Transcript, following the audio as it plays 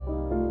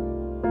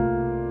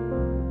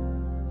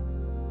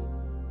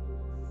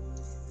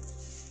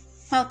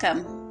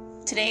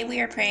Welcome. Today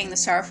we are praying the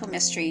sorrowful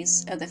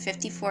mysteries of the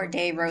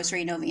 54-day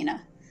Rosary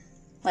Novena.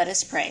 Let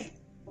us pray.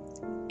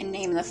 In the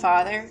name of the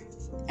Father,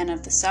 and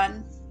of the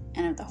Son,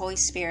 and of the Holy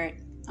Spirit.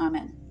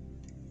 Amen.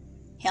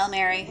 Hail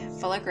Mary,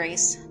 full of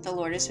grace, the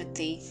Lord is with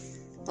thee.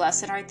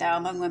 Blessed art thou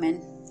among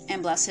women,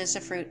 and blessed is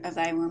the fruit of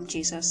thy womb,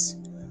 Jesus.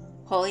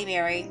 Holy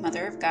Mary,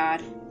 Mother of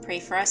God,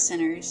 pray for us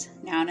sinners,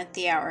 now and at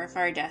the hour of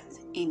our death.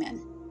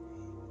 Amen.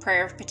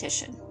 Prayer of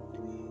Petition.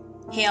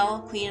 Hail,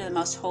 Queen of the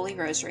Most Holy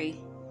Rosary,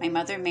 my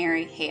Mother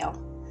Mary,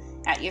 hail.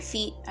 At your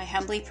feet I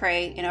humbly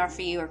pray and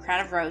offer you a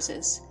crown of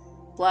roses,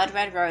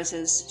 blood-red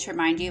roses, to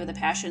remind you of the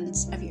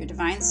passions of your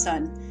divine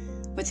Son,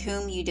 with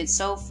whom you did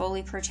so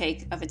fully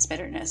partake of its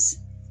bitterness.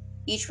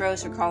 Each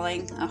rose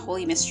recalling a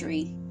holy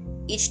mystery,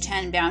 each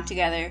 10 bound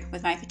together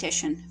with my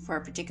petition for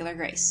a particular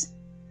grace.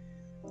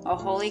 O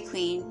Holy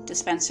Queen,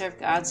 dispenser of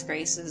God's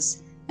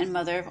graces, and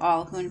Mother of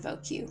all who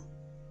invoke you,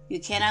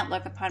 you cannot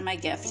look upon my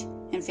gift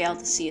and fail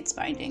to see its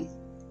binding.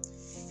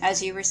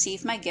 As you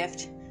receive my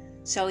gift,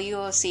 so you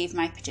will receive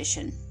my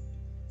petition.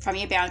 From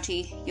your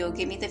bounty, you will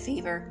give me the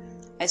favor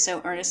I so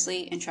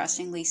earnestly and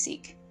trustingly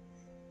seek.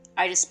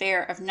 I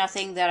despair of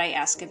nothing that I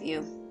ask of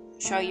you.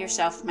 Show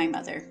yourself my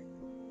mother.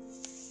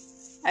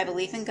 I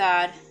believe in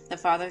God, the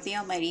Father, the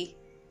Almighty,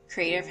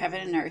 creator of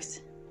heaven and earth,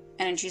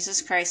 and in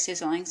Jesus Christ,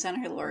 his only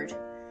Son, our Lord,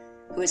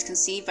 who was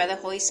conceived by the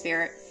Holy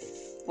Spirit,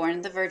 born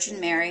of the Virgin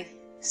Mary,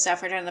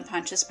 suffered under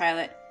Pontius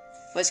Pilate,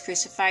 was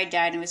crucified,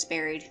 died, and was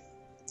buried.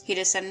 He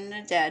descended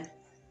into the dead.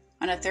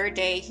 On the third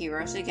day he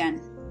rose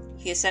again.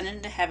 He ascended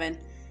into heaven,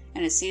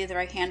 and is seated at the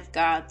right hand of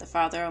God, the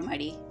Father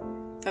Almighty.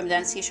 From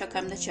thence he shall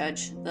come to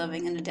judge the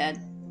living and the dead.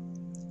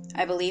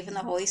 I believe in the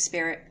Holy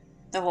Spirit,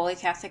 the Holy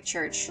Catholic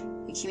Church,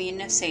 the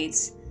communion of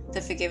saints,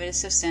 the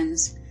forgiveness of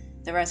sins,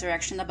 the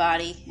resurrection of the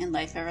body, and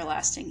life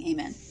everlasting.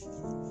 Amen.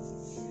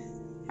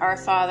 Our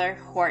Father,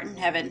 who art in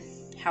heaven,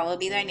 hallowed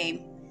be thy name.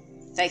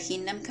 Thy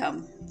kingdom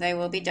come, thy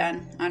will be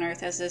done, on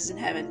earth as it is in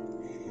heaven.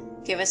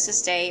 Give us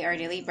this day our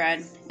daily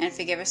bread, and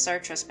forgive us our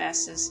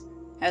trespasses,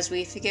 as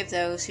we forgive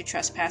those who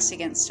trespass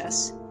against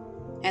us.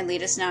 And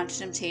lead us not into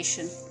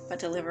temptation, but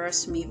deliver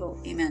us from evil.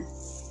 Amen.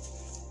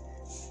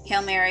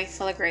 Hail Mary,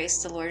 full of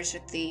grace, the Lord is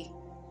with thee.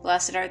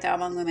 Blessed art thou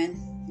among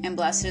women, and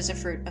blessed is the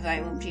fruit of thy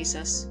womb,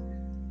 Jesus.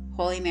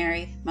 Holy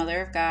Mary,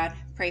 Mother of God,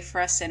 pray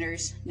for us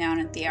sinners, now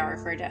and at the hour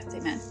of our death.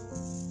 Amen.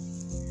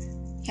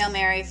 Hail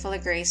Mary, full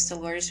of grace, the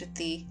Lord is with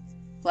thee.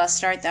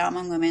 Blessed art thou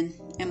among women,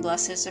 and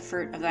blessed is the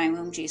fruit of thy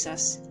womb,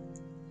 Jesus.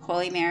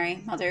 Holy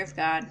Mary, Mother of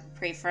God,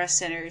 pray for us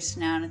sinners,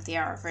 now and at the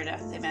hour of our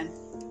death. Amen.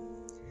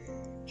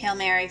 Hail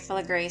Mary, full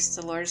of grace,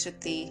 the Lord is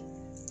with thee.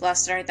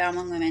 Blessed art thou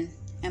among women,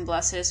 and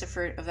blessed is the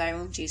fruit of thy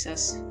womb,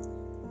 Jesus.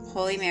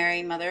 Holy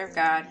Mary, Mother of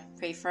God,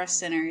 pray for us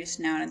sinners,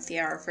 now and at the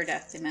hour of our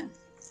death. Amen.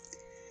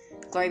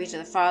 Glory be to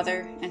the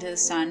Father, and to the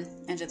Son,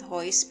 and to the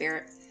Holy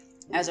Spirit,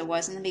 as it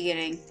was in the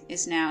beginning,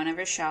 is now, and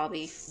ever shall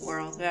be,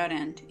 world without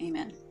end.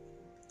 Amen.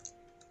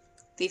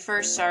 The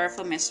first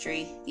sorrowful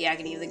mystery, the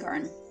agony of the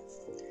garden.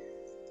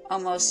 O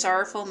most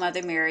sorrowful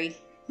Mother Mary,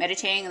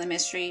 meditating on the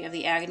mystery of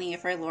the agony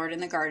of our Lord in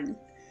the garden,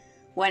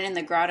 when in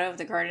the grotto of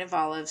the Garden of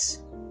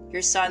Olives,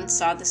 your Son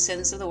saw the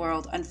sins of the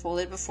world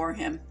unfolded before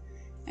him,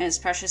 and his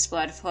precious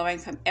blood flowing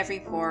from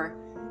every pore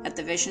at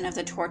the vision of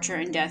the torture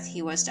and death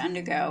he was to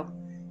undergo,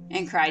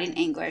 and cried in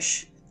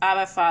anguish,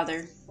 Abba,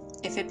 Father,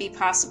 if it be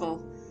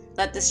possible,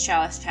 let this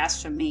chalice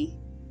pass from me.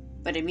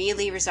 But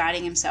immediately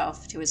resigning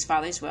himself to his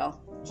Father's will,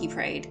 he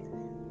prayed,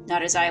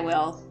 Not as I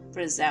will,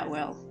 but as thou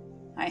wilt,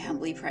 I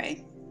humbly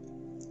pray.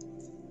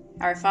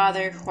 Our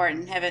Father, who art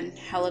in heaven,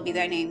 hallowed be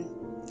thy name.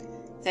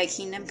 Thy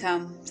kingdom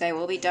come, thy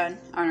will be done,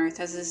 on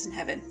earth as it is in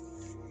heaven.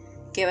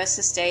 Give us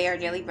this day our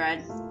daily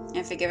bread,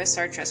 and forgive us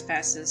our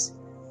trespasses,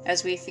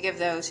 as we forgive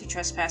those who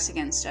trespass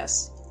against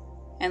us.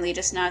 And lead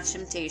us not into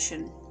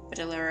temptation, but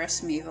deliver us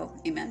from evil.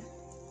 Amen.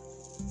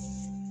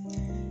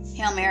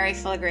 Hail Mary,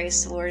 full of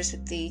grace, the Lord is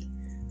with thee.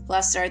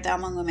 Blessed art thou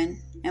among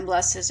women, and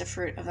blessed is the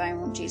fruit of thy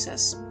womb,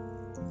 Jesus.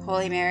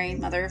 Holy Mary,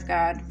 Mother of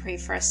God, pray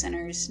for us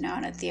sinners, now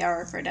and at the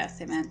hour of our death.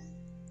 Amen.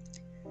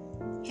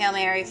 Hail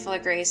Mary, full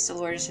of grace, the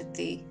Lord is with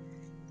thee.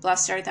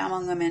 Blessed art thou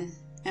among women,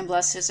 and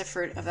blessed is the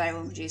fruit of thy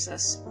womb,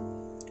 Jesus.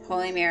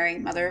 Holy Mary,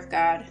 Mother of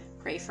God,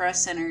 pray for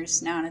us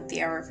sinners, now and at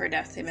the hour of our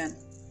death. Amen.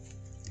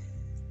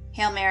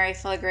 Hail Mary,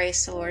 full of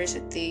grace, the Lord is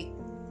with thee.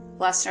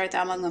 Blessed art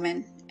thou among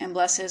women, and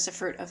blessed is the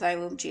fruit of thy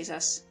womb,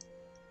 Jesus.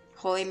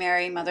 Holy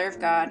Mary, Mother of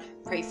God,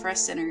 pray for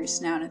us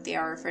sinners, now and at the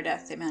hour of our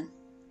death. Amen.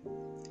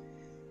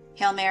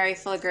 Hail Mary,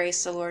 full of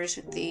grace, the Lord is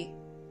with thee.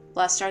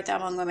 Blessed art thou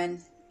among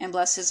women, and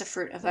blessed is the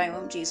fruit of thy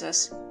womb,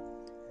 Jesus.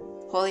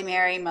 Holy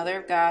Mary, Mother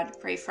of God,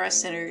 pray for us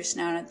sinners,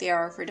 now and at the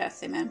hour of our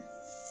death. Amen.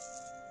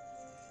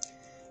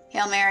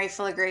 Hail Mary,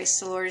 full of grace,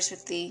 the Lord is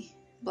with thee.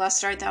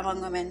 Blessed art thou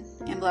among women,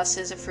 and blessed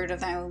is the fruit of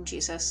thy womb,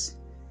 Jesus.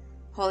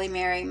 Holy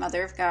Mary,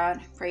 Mother of God,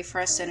 pray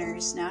for us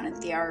sinners, now and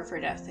at the hour of our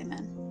death.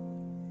 Amen.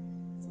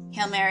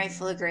 Hail Mary,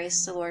 full of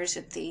grace, the Lord is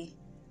with thee.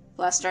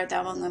 Blessed art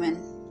thou among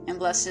women, and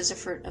blessed is the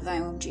fruit of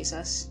thy womb,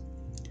 Jesus.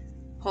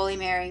 Holy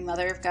Mary,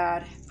 Mother of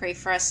God, pray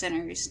for us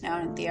sinners, now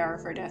and at the hour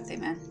of our death.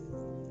 Amen.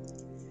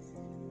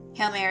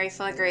 Hail Mary,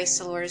 full of grace,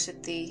 the Lord is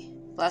with thee.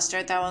 Blessed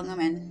art thou among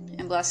women,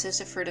 and blessed is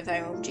the fruit of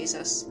thy womb,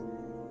 Jesus.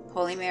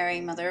 Holy Mary,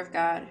 Mother of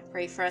God,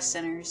 pray for us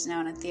sinners, now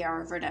and at the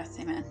hour of our death.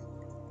 Amen.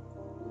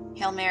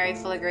 Hail Mary,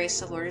 full of grace,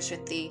 the Lord is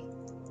with thee.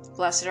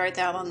 Blessed art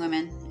thou among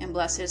women, and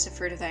blessed is the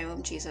fruit of thy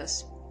womb,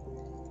 Jesus.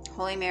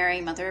 Holy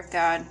Mary, Mother of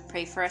God,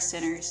 pray for us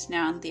sinners,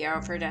 now and at the hour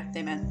of our death.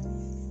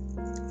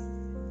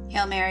 Amen.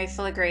 Hail Mary,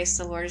 full of grace,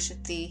 the Lord is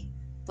with thee.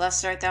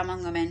 Blessed art thou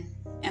among women,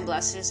 and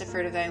blessed is the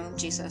fruit of thy womb,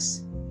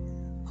 Jesus.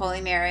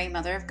 Holy Mary,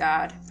 Mother of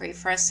God, pray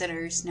for us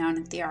sinners, now and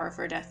at the hour of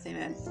our death.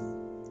 Amen.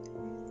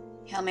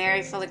 Hail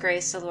Mary, full of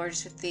grace, the Lord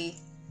is with thee.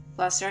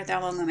 Blessed art thou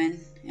among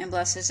women, and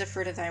blessed is the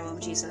fruit of thy womb,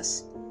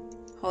 Jesus.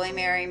 Holy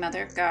Mary,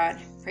 Mother of God,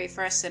 pray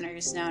for us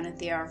sinners, now and at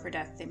the hour of our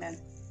death.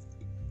 Amen.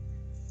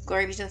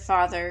 Glory be to the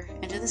Father,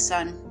 and to the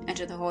Son, and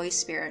to the Holy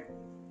Spirit,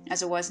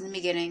 as it was in the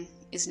beginning,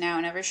 is now,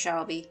 and ever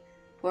shall be,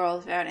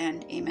 world without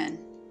end. Amen.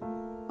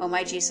 O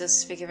my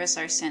Jesus, forgive us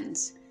our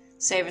sins,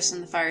 save us from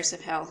the fires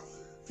of hell,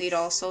 lead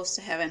all souls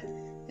to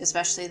heaven,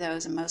 especially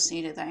those in most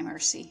need of thy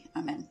mercy.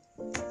 Amen.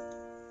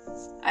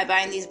 I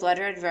bind these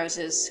blood-red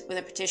roses with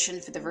a petition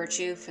for the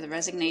virtue, for the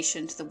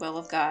resignation to the will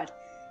of God,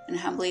 and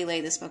humbly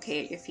lay this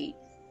bouquet at your feet.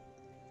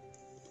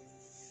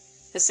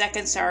 The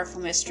second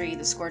sorrowful mystery,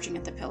 the scourging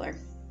at the pillar.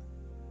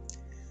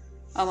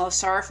 O most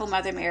sorrowful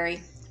Mother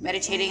Mary,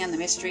 meditating on the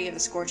mystery of the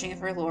scourging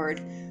of our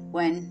Lord,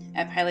 when,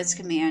 at Pilate's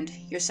command,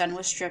 your Son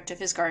was stripped of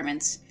his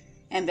garments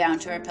and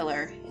bound to a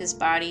pillar, his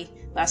body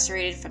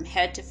lacerated from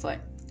head to foot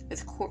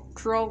with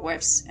cruel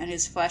whips, and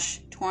his flesh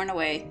torn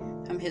away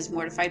from his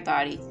mortified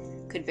body,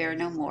 could bear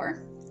no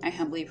more, I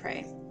humbly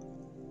pray.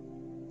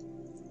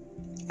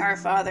 Our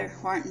Father,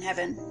 who art in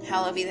heaven,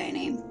 hallowed be thy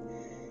name.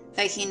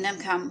 Thy kingdom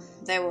come,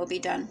 thy will be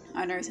done,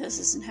 on earth as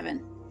it is in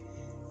heaven.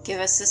 Give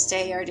us this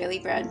day our daily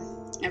bread,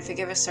 and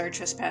forgive us our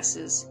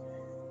trespasses,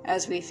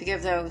 as we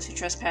forgive those who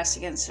trespass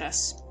against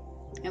us.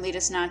 And lead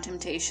us not into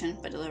temptation,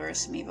 but deliver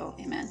us from evil.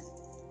 Amen.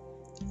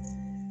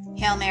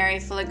 Hail Mary,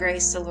 full of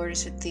grace, the Lord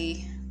is with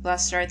thee.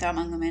 Blessed art thou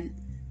among women,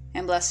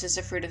 and blessed is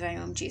the fruit of thy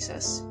womb,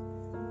 Jesus.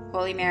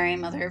 Holy Mary,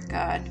 Mother of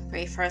God,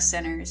 pray for us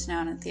sinners,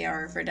 now and at the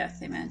hour of our death.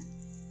 Amen.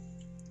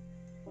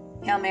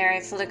 Hail Mary,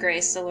 full of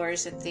grace, the Lord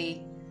is with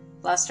thee.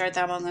 Blessed art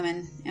thou among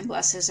women, and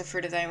blessed is the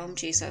fruit of thy womb,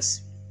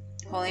 Jesus.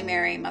 Holy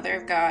Mary,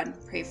 Mother of God,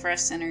 pray for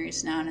us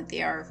sinners, now and at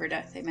the hour of our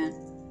death. Amen.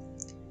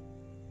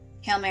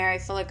 Hail Mary,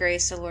 full of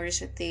grace, the Lord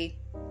is with thee.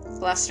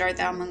 Blessed art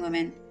thou among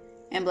women,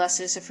 and blessed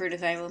is the fruit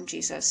of thy womb,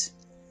 Jesus.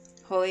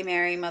 Holy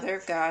Mary, Mother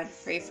of God,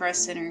 pray for us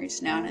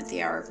sinners, now and at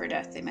the hour of our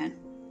death. Amen.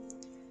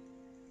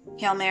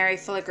 Hail Mary,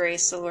 full of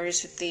grace, the Lord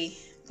is with thee.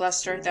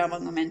 Blessed art thou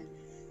among women,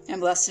 and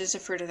blessed is the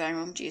fruit of thy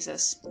womb,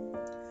 Jesus.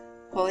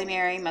 Holy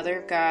Mary, Mother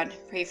of God,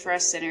 pray for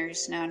us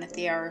sinners, now and at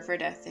the hour of our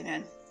death.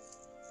 Amen.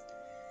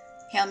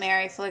 Hail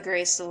Mary, full of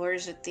grace, the Lord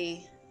is with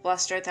thee.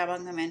 Blessed art thou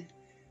among women,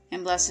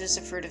 and blessed is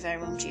the fruit of thy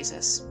womb,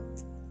 Jesus.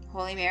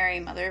 Holy Mary,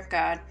 Mother of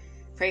God,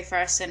 pray for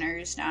us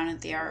sinners, now and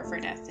at the hour of our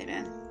death.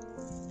 Amen.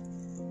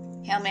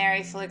 Hail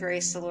Mary, full of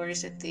grace, the Lord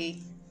is with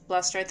thee.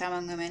 Blessed art thou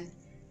among women,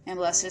 and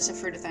blessed is the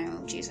fruit of thy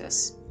womb,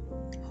 Jesus.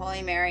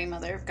 Holy Mary,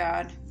 Mother of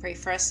God, pray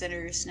for us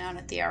sinners, now and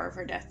at the hour of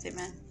our death.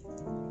 Amen.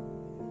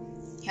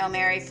 Hail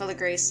Mary, full of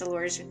grace, the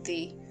Lord is with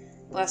thee.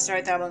 Blessed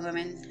art thou among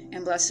women,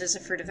 and blessed is the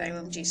fruit of thy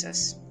womb,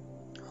 Jesus.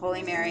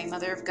 Holy Mary,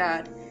 Mother of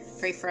God,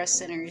 pray for us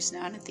sinners,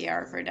 now and at the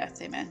hour of our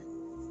death. Amen.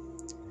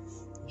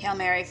 Hail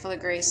Mary, full of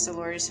grace, the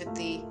Lord is with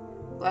thee.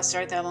 Blessed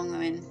art thou among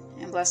women,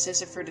 and blessed is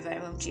the fruit of thy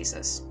womb,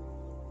 Jesus.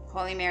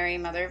 Holy Mary,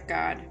 Mother of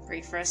God,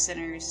 pray for us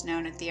sinners, now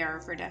and at the hour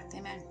of our death.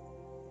 Amen.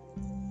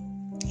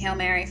 Hail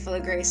Mary, full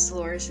of grace, the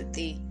Lord is with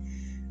thee.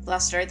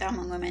 Blessed art thou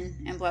among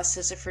women, and blessed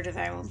is the fruit of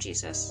thy womb,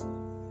 Jesus.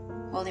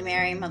 Holy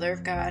Mary, Mother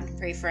of God,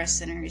 pray for us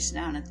sinners,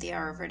 now and at the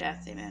hour of our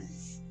death. Amen.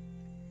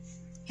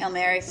 Hail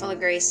Mary, full of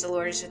grace, the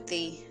Lord is with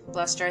thee.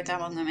 Blessed art thou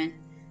among women,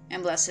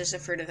 and blessed is the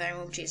fruit of thy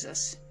womb,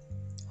 Jesus.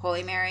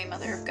 Holy Mary,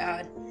 Mother of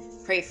God,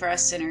 pray for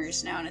us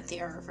sinners, now and at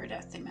the hour of our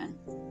death. Amen.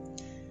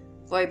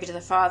 Glory be to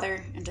the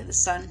Father, and to the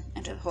Son,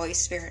 and to the Holy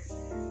Spirit,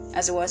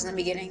 as it was in the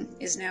beginning,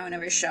 is now, and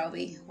ever shall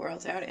be,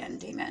 world without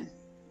end. Amen.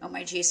 O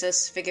my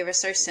Jesus, forgive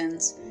us our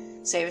sins,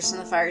 save us from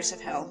the fires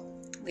of hell,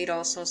 lead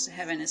all souls to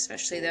heaven,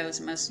 especially those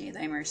in most need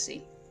thy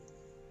mercy.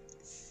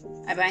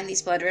 I bind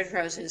these blood-red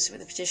roses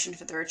with a petition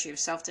for the virtue of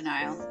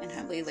self-denial, and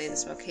humbly lay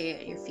this bouquet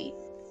at your feet.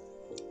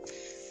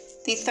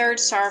 The third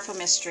sorrowful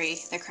mystery,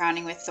 the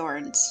crowning with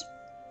thorns.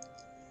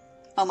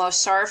 O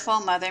most sorrowful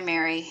Mother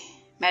Mary,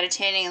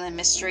 meditating on the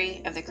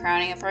mystery of the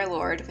crowning of our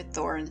Lord with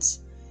thorns,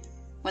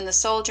 when the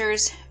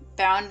soldiers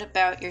bound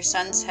about your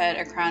Son's head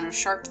a crown of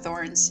sharp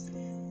thorns,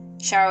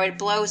 showered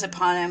blows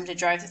upon him to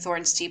drive the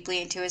thorns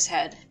deeply into his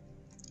head,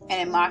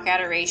 and in mock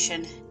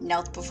adoration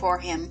knelt before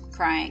him,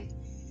 crying,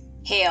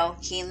 Hail,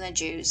 King of the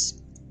Jews,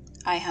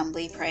 I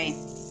humbly pray.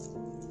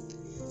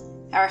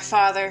 Our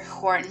Father,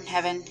 who art in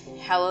heaven,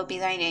 hallowed be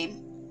thy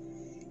name.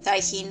 Thy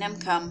kingdom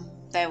come,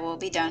 thy will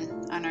be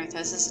done, on earth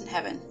as it is in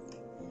heaven.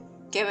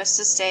 Give us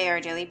this day our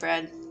daily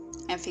bread,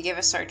 and forgive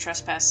us our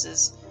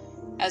trespasses,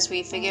 as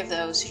we forgive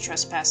those who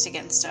trespass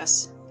against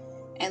us.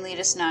 and lead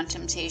us not into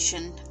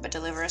temptation, but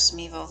deliver us from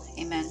evil.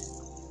 Amen.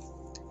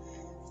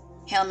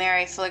 Hail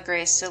Mary, full of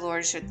grace, the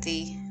Lord is with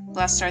thee.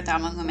 Blessed art thou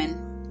among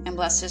women, and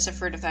blessed is the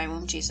fruit of thy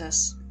womb,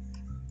 Jesus.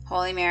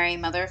 Holy Mary,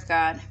 Mother of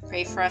God,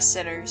 pray for us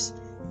sinners,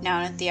 now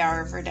and at the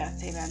hour of our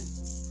death. Amen.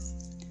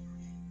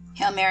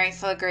 Hail Mary,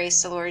 full of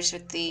grace, the Lord is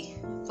with thee.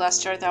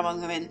 Blessed art thou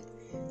among women,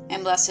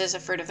 and blessed is the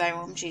fruit of thy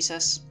womb,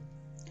 Jesus.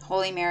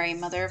 Holy Mary,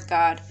 Mother of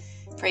God,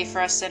 pray for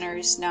us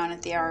sinners, now and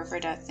at the hour of our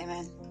death.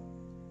 Amen.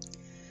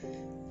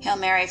 Hail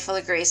Mary, full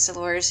of grace, the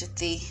Lord is with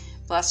thee.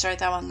 Blessed art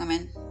thou among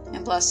women,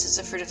 and blessed is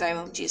the fruit of thy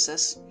womb,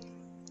 Jesus.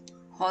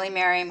 Holy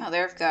Mary,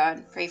 Mother of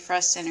God, pray for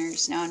us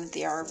sinners, now and at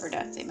the hour of our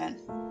death. Amen.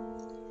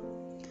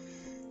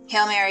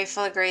 Hail Mary,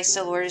 full of grace,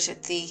 the Lord is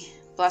with thee.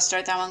 Blessed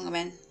art thou among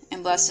women,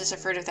 and blessed is the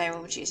fruit of thy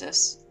womb,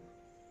 Jesus.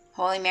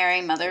 Holy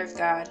Mary, Mother of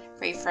God,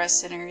 pray for us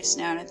sinners,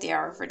 now and at the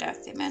hour of our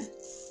death. Amen.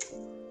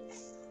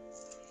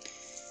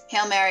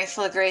 Hail Mary,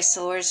 full of grace,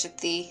 the Lord is with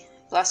thee.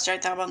 Blessed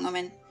art thou among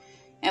women,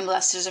 and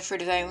blessed is the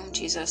fruit of thy womb,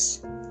 Jesus.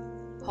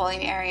 Holy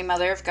Mary,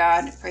 Mother of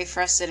God, pray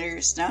for us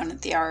sinners, now and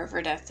at the hour of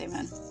our death.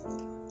 Amen.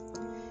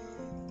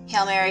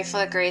 Hail Mary,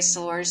 full of grace,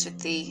 the Lord is with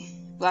thee.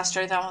 Blessed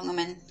art thou among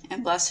women,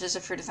 and blessed is the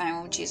fruit of thy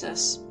womb,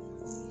 Jesus.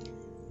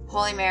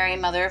 Holy Mary,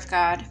 Mother of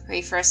God,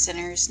 pray for us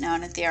sinners, now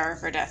and at the hour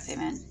of our death.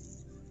 Amen.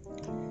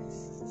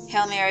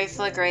 Hail Mary,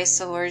 full of grace,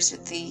 the Lord is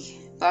with thee.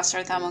 Blessed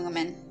art thou among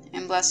women,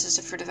 and blessed is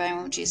the fruit of thy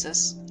womb,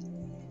 Jesus.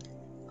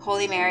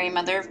 Holy Mary,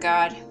 Mother of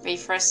God, pray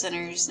for us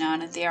sinners, now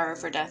and at the hour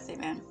of our death.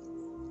 Amen.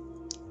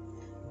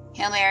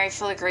 Hail Mary,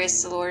 full of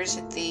grace, the Lord is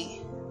with thee.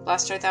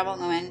 Blessed art thou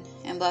among women,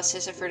 and blessed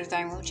is the fruit of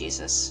thy womb,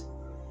 Jesus.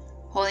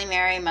 Holy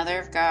Mary, Mother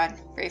of God,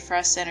 pray for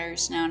us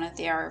sinners, now and at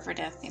the hour of our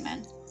death.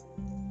 Amen.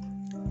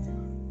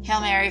 Hail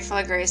Mary, full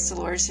of grace, the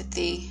Lord is with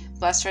thee.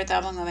 Blessed art thou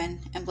among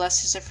women, and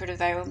blessed is the fruit of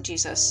thy womb,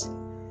 Jesus.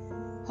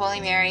 Holy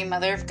Mary,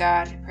 Mother of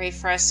God, pray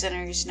for us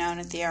sinners, now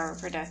and at the hour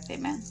of our death.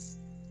 Amen.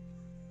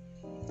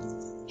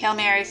 Hail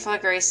Mary, full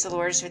of grace, the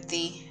Lord is with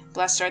thee.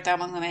 Blessed art thou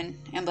among women,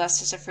 and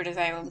blessed is the fruit of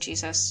thy womb,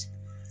 Jesus.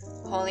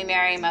 Holy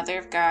Mary, Mother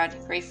of God,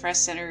 pray for us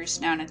sinners,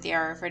 now and at the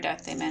hour of our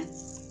death. Amen.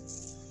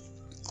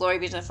 Glory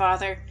be to the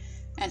Father,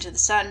 and to the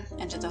Son,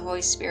 and to the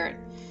Holy Spirit,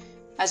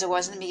 as it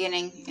was in the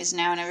beginning, is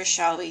now, and ever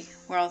shall be,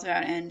 world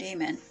without end.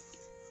 Amen.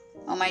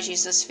 O my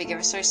Jesus, forgive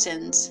us our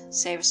sins,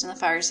 save us from the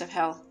fires of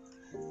hell.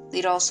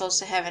 Lead all souls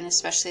to heaven,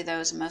 especially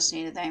those in most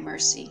need of thy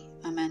mercy.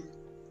 Amen.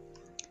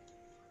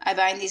 I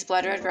bind these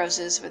blood-red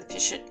roses with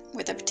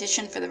a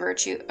petition for the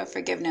virtue of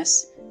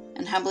forgiveness,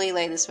 and humbly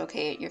lay this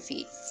bouquet at your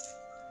feet.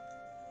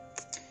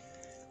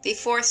 The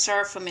fourth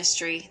sorrowful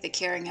mystery, the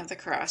carrying of the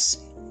cross.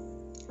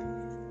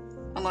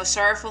 O most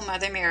sorrowful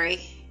Mother Mary,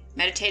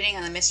 meditating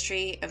on the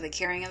mystery of the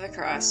carrying of the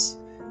cross,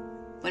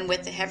 when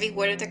with the heavy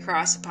wood of the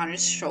cross upon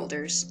his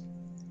shoulders,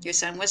 your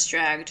Son was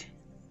dragged,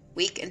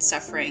 weak and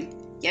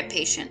suffering, yet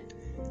patient,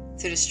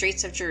 through the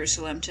streets of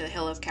Jerusalem to the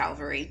hill of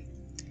Calvary,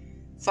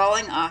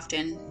 falling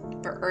often,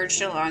 but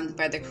urged along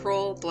by the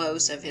cruel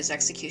blows of his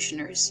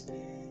executioners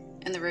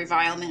and the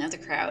revilement of the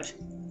crowd,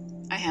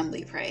 I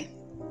humbly pray.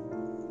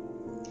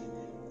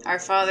 Our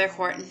Father,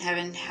 who art in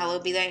heaven,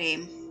 hallowed be thy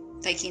name.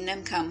 Thy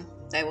kingdom come,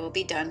 thy will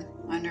be done,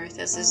 on earth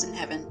as it is in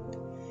heaven.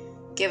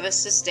 Give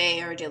us this day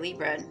our daily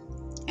bread,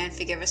 and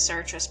forgive us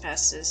our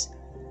trespasses,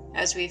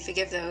 as we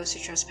forgive those who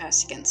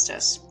trespass against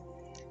us.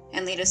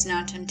 And lead us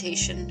not into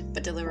temptation,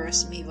 but deliver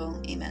us from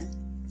evil. Amen.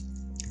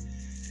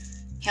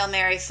 Hail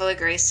Mary, full of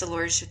grace, the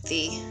Lord is with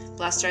thee.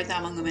 Blessed art thou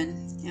among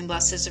women, and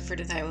blessed is the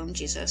fruit of thy womb,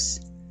 Jesus.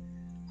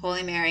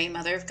 Holy Mary,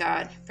 Mother of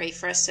God, pray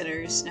for us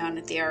sinners, now and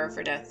at the hour of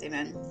our death.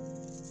 Amen.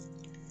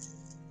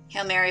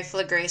 Hail Mary,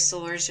 full of grace, the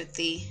Lord is with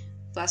thee.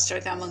 Blessed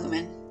art thou among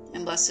women,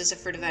 and blessed is the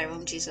fruit of thy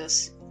womb,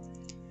 Jesus.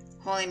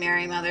 Holy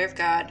Mary, Mother of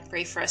God,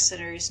 pray for us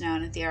sinners, now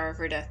and at the hour of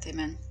our death.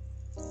 Amen.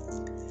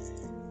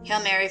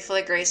 Hail Mary, full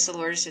of grace, the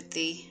Lord is with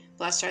thee.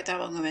 Blessed art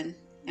thou among women,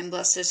 and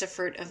blessed is the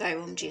fruit of thy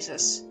womb,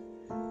 Jesus.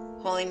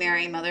 Holy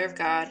Mary, Mother of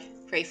God,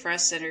 pray for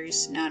us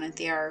sinners, now and at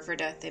the hour of our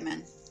death.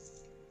 Amen.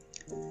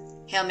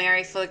 Hail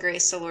Mary, full of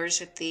grace, the Lord is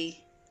with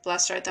thee.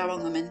 Blessed art thou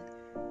among women,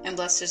 and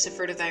blessed is the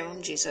fruit of thy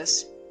womb,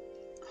 Jesus.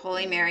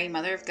 Holy Mary,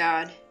 Mother of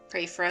God,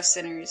 pray for us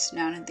sinners,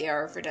 now and at the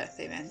hour of our death.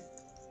 Amen.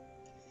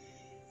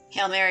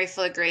 Hail Mary,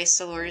 full of grace,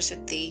 the Lord is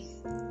with thee.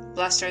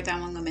 Blessed art thou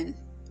among women,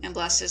 and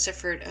blessed is the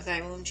fruit of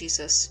thy womb,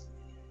 Jesus.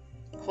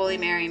 Holy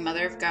Mary,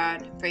 Mother of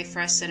God, pray for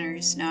us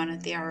sinners, now and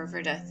at the hour of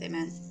our death.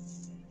 Amen.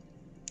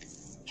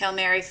 Hail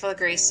Mary, full of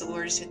grace, the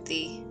Lord is with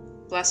thee.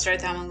 Blessed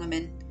art thou among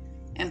women,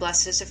 and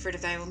blessed is the fruit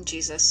of thy womb,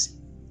 Jesus.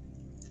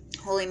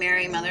 Holy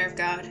Mary, Mother of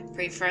God,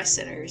 pray for us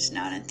sinners,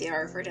 now and at the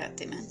hour of our death.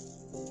 Amen.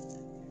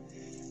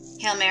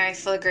 Hail Mary,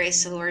 full of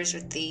grace, the Lord is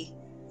with thee.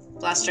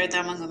 Blessed art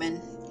thou among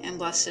women, and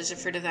blessed is the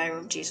fruit of thy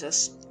womb,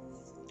 Jesus.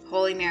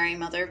 Holy Mary,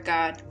 Mother of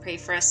God, pray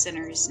for us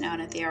sinners, now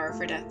and at the hour of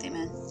our death.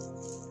 Amen.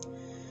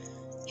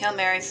 Hail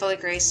Mary, full of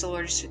grace, the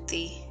Lord is with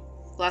thee.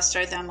 Blessed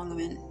art thou among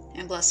women,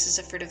 and blessed is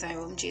the fruit of thy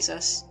womb,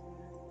 Jesus.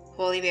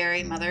 Holy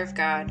Mary, Mother of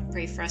God,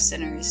 pray for us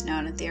sinners, now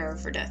and at the hour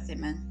of our death.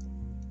 Amen.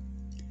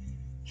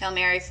 Hail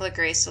Mary, full of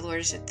grace, the Lord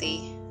is with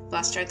thee.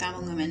 Blessed art thou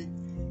among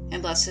women,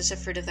 and blessed is the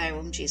fruit of thy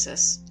womb,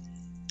 Jesus.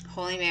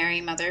 Holy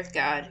Mary, Mother of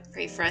God,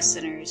 pray for us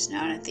sinners,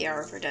 now and at the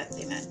hour of our death.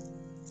 Amen.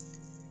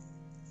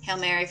 Hail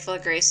Mary, full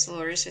of grace, the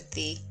Lord is with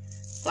thee.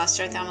 Blessed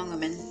art thou among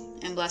women,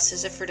 and blessed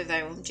is the fruit of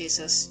thy womb,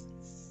 Jesus.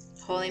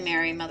 Holy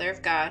Mary, Mother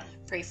of God,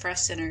 pray for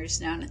us sinners,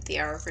 now and at the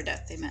hour of our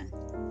death. Amen.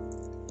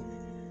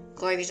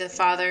 Glory be to the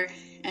Father,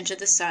 and to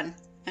the Son,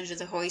 and to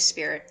the Holy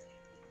Spirit,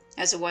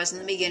 as it was in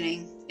the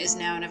beginning, is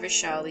now, and ever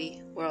shall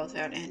be, world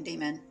without end.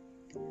 Amen.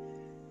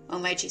 O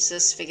my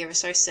Jesus, forgive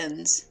us our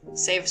sins,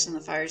 save us from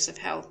the fires of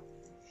hell.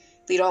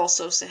 Lead all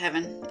souls to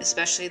heaven,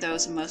 especially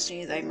those in most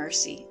need of thy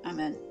mercy.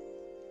 Amen.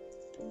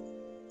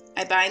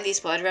 I bind these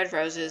blood-red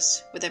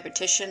roses with a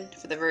petition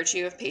for the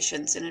virtue of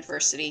patience in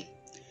adversity,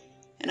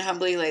 and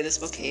humbly lay this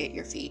bouquet at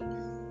your feet.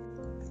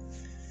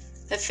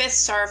 The fifth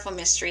sorrowful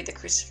mystery, the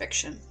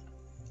Crucifixion.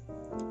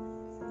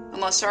 O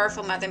most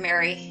sorrowful Mother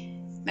Mary,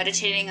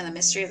 meditating on the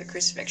mystery of the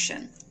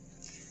Crucifixion,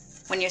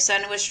 when your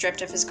Son was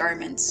stripped of his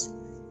garments,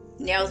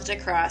 nailed to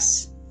the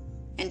cross,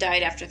 and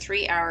died after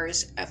 3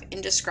 hours of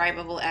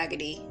indescribable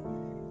agony,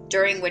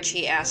 during which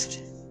he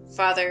asked,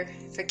 Father,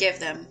 forgive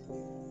them,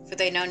 for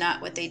they know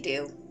not what they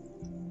do,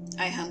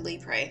 I humbly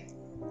pray.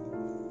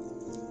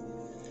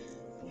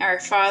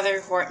 Our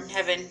Father, who art in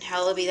heaven,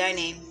 hallowed be thy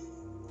name.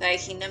 Thy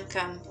kingdom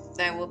come,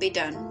 thy will be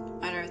done,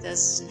 on earth as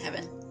it is in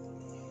heaven.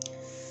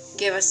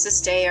 Give us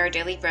this day our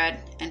daily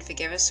bread, and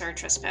forgive us our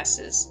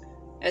trespasses,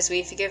 as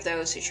we forgive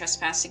those who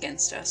trespass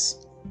against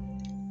us.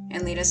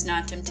 And lead us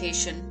not into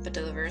temptation, but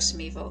deliver us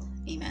from evil.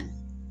 Amen.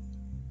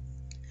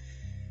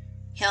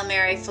 Hail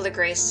Mary, full of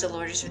grace, the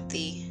Lord is with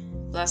thee.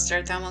 Blessed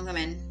art thou among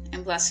women,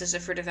 and blessed is the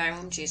fruit of thy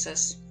womb,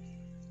 Jesus.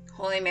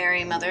 Holy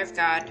Mary, Mother of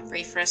God,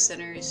 pray for us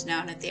sinners,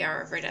 now and at the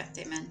hour of our death.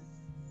 Amen.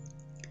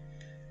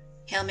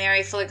 Hail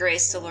Mary, full of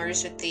grace, the Lord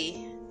is with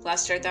thee.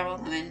 Blessed art thou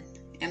among women,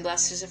 and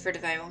blessed is the fruit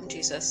of thy womb,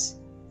 Jesus.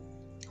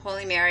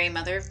 Holy Mary,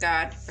 Mother of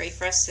God, pray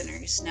for us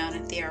sinners, now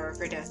and at the hour of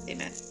our death.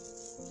 Amen.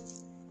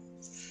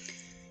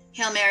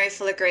 Hail Mary,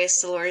 full of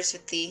grace, the Lord is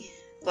with thee.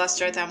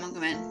 Blessed art thou among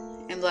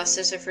women, and blessed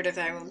is the fruit of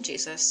thy womb,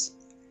 Jesus.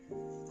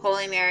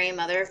 Holy Mary,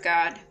 Mother of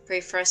God, pray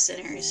for us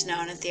sinners,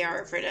 now and at the hour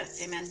of our death.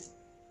 Amen.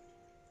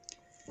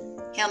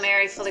 Hail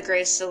Mary, full of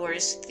grace, the Lord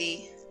is with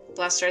thee.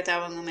 Blessed art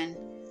thou among women,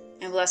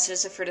 and blessed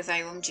is the fruit of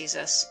thy womb,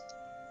 Jesus.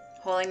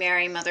 Holy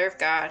Mary, Mother of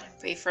God,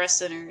 pray for us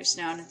sinners,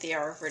 now and at the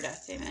hour of our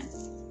death. Amen.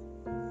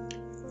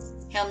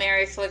 Hail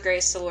Mary, full of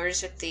grace, the Lord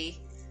is with thee.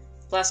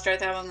 Blessed art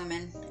thou among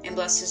women, and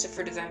blessed is the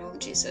fruit of thy womb,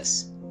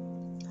 Jesus.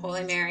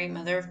 Holy Mary,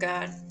 Mother of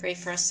God, pray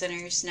for us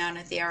sinners, now and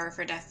at the hour of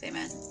our death.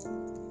 Amen.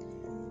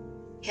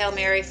 Hail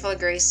Mary, full of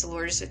grace, the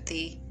Lord is with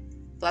thee.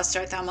 Blessed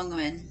art thou among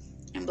women,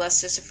 and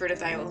blessed is the fruit of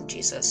thy womb,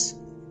 Jesus.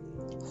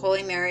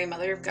 Holy Mary,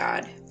 Mother of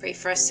God, pray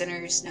for us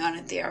sinners, now and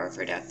at the hour of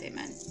our death.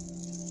 Amen.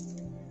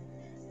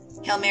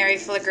 Hail Mary,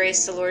 full of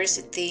grace, the Lord is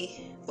with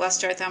thee.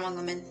 Blessed art thou among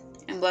women,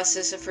 and blessed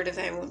is the fruit of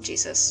thy womb,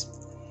 Jesus.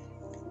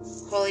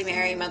 Holy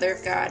Mary, Mother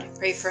of God,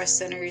 pray for us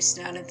sinners,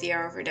 now and at the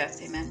hour of our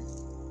death. Amen.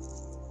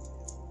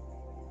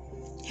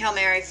 Hail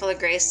Mary, full of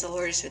grace, the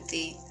Lord is with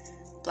thee.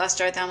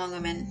 Blessed art thou among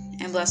women,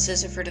 and blessed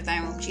is the fruit of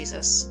thy womb,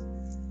 Jesus.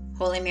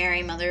 Holy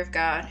Mary, Mother of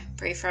God,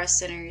 pray for us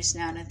sinners,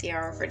 now and at the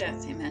hour of our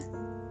death. Amen.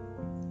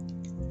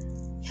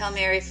 Hail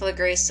Mary, full of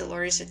grace, the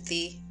Lord is with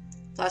thee.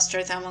 Blessed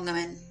art thou among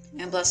women,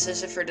 and blessed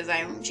is the fruit of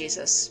thy womb,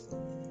 Jesus.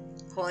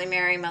 Holy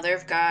Mary, Mother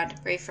of God,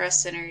 pray for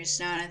us sinners,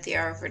 now and at the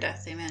hour of our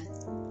death. Amen.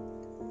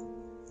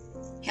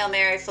 Hail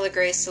Mary, full of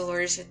grace, the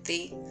Lord is with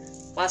thee.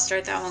 Blessed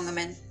art thou among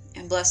women,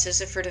 and blessed is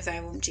the fruit of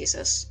thy womb,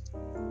 Jesus.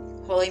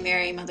 Holy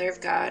Mary, Mother of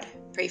God,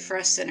 pray for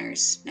us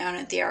sinners, now and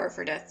at the hour of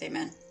our death.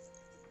 Amen.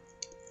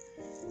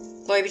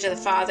 Glory be to the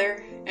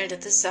Father, and to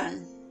the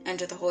Son, and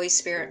to the Holy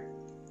Spirit,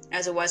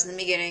 as it was in the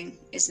beginning,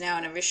 is now,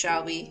 and ever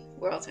shall be,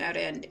 world without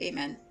end.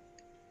 Amen.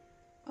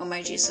 O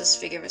my Jesus,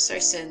 forgive us our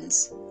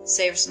sins,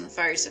 save us from the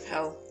fires of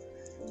hell.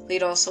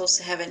 Lead all souls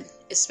to heaven,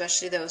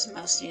 especially those in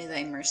most need of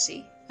thy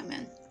mercy.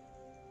 Amen.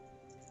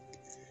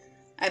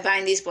 I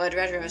bind these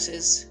blood-red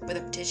roses with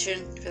a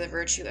petition for the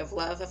virtue of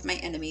love of my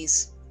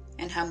enemies,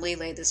 and humbly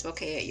lay this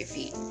bouquet at your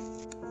feet.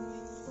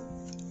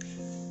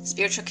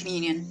 Spiritual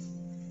Communion.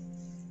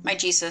 My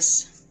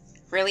Jesus,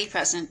 really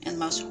present in the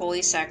most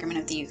holy sacrament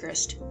of the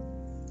Eucharist,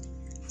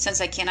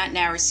 since I cannot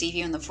now receive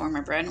you in the form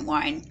of bread and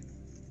wine,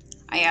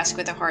 I ask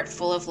with a heart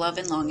full of love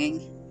and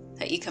longing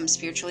that you come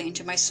spiritually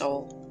into my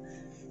soul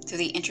through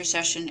the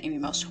intercession of your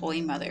most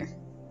holy Mother.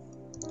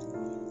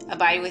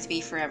 Abide with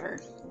me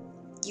forever,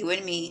 you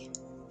and me,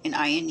 and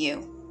I in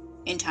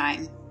you, in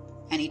time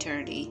and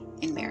eternity,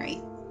 in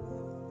Mary.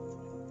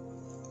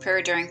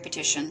 Prayer during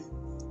petition.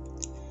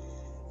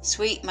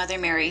 Sweet Mother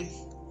Mary,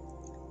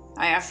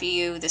 I offer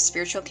you the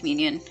spiritual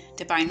communion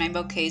to bind my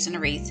bouquets in a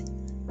wreath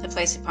to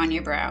place upon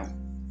your brow.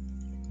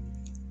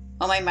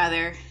 O my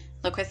Mother,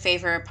 look with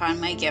favor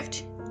upon my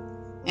gift,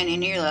 and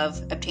in your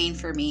love obtain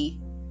for me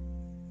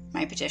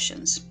my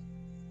petitions.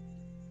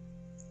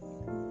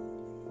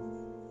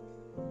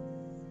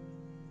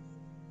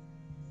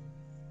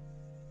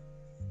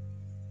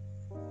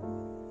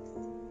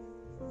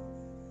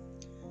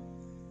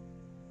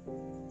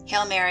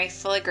 Hail Mary,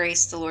 full of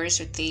grace, the Lord is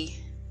with thee.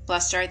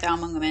 Blessed art thou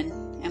among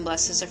women, and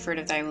blessed is the fruit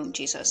of thy womb,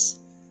 Jesus.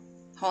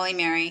 Holy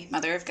Mary,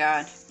 Mother of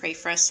God, pray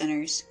for us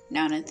sinners,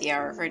 now and at the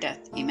hour of our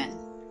death. Amen.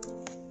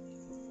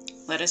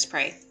 Let us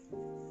pray.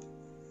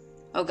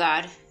 O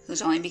God,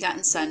 whose only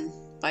begotten Son,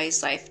 by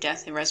his life,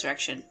 death, and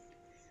resurrection,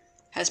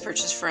 has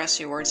purchased for us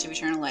the rewards of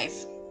eternal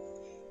life,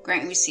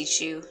 grant, we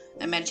beseech you,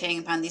 that meditating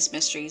upon these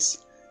mysteries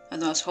of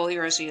the most holy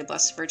Rosary of the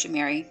Blessed Virgin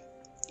Mary,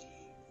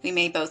 we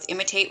may both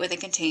imitate what they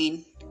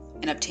contain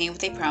and obtain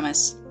what they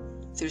promise,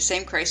 through the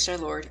same Christ our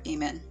Lord.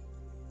 Amen.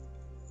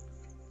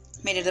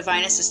 May the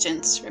divine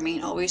assistance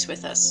remain always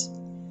with us,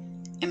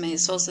 and may the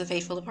souls of the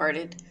faithful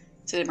departed,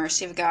 through the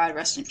mercy of God,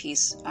 rest in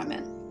peace.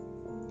 Amen.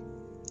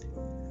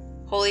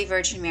 Holy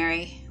Virgin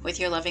Mary, with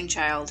your loving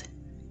child,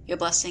 your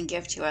blessing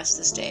give to us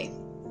this day.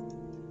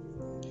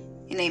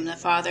 In the name of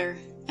the Father,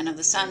 and of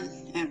the Son,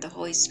 and of the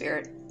Holy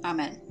Spirit.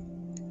 Amen.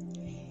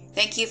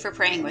 Thank you for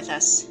praying with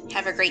us.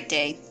 Have a great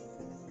day.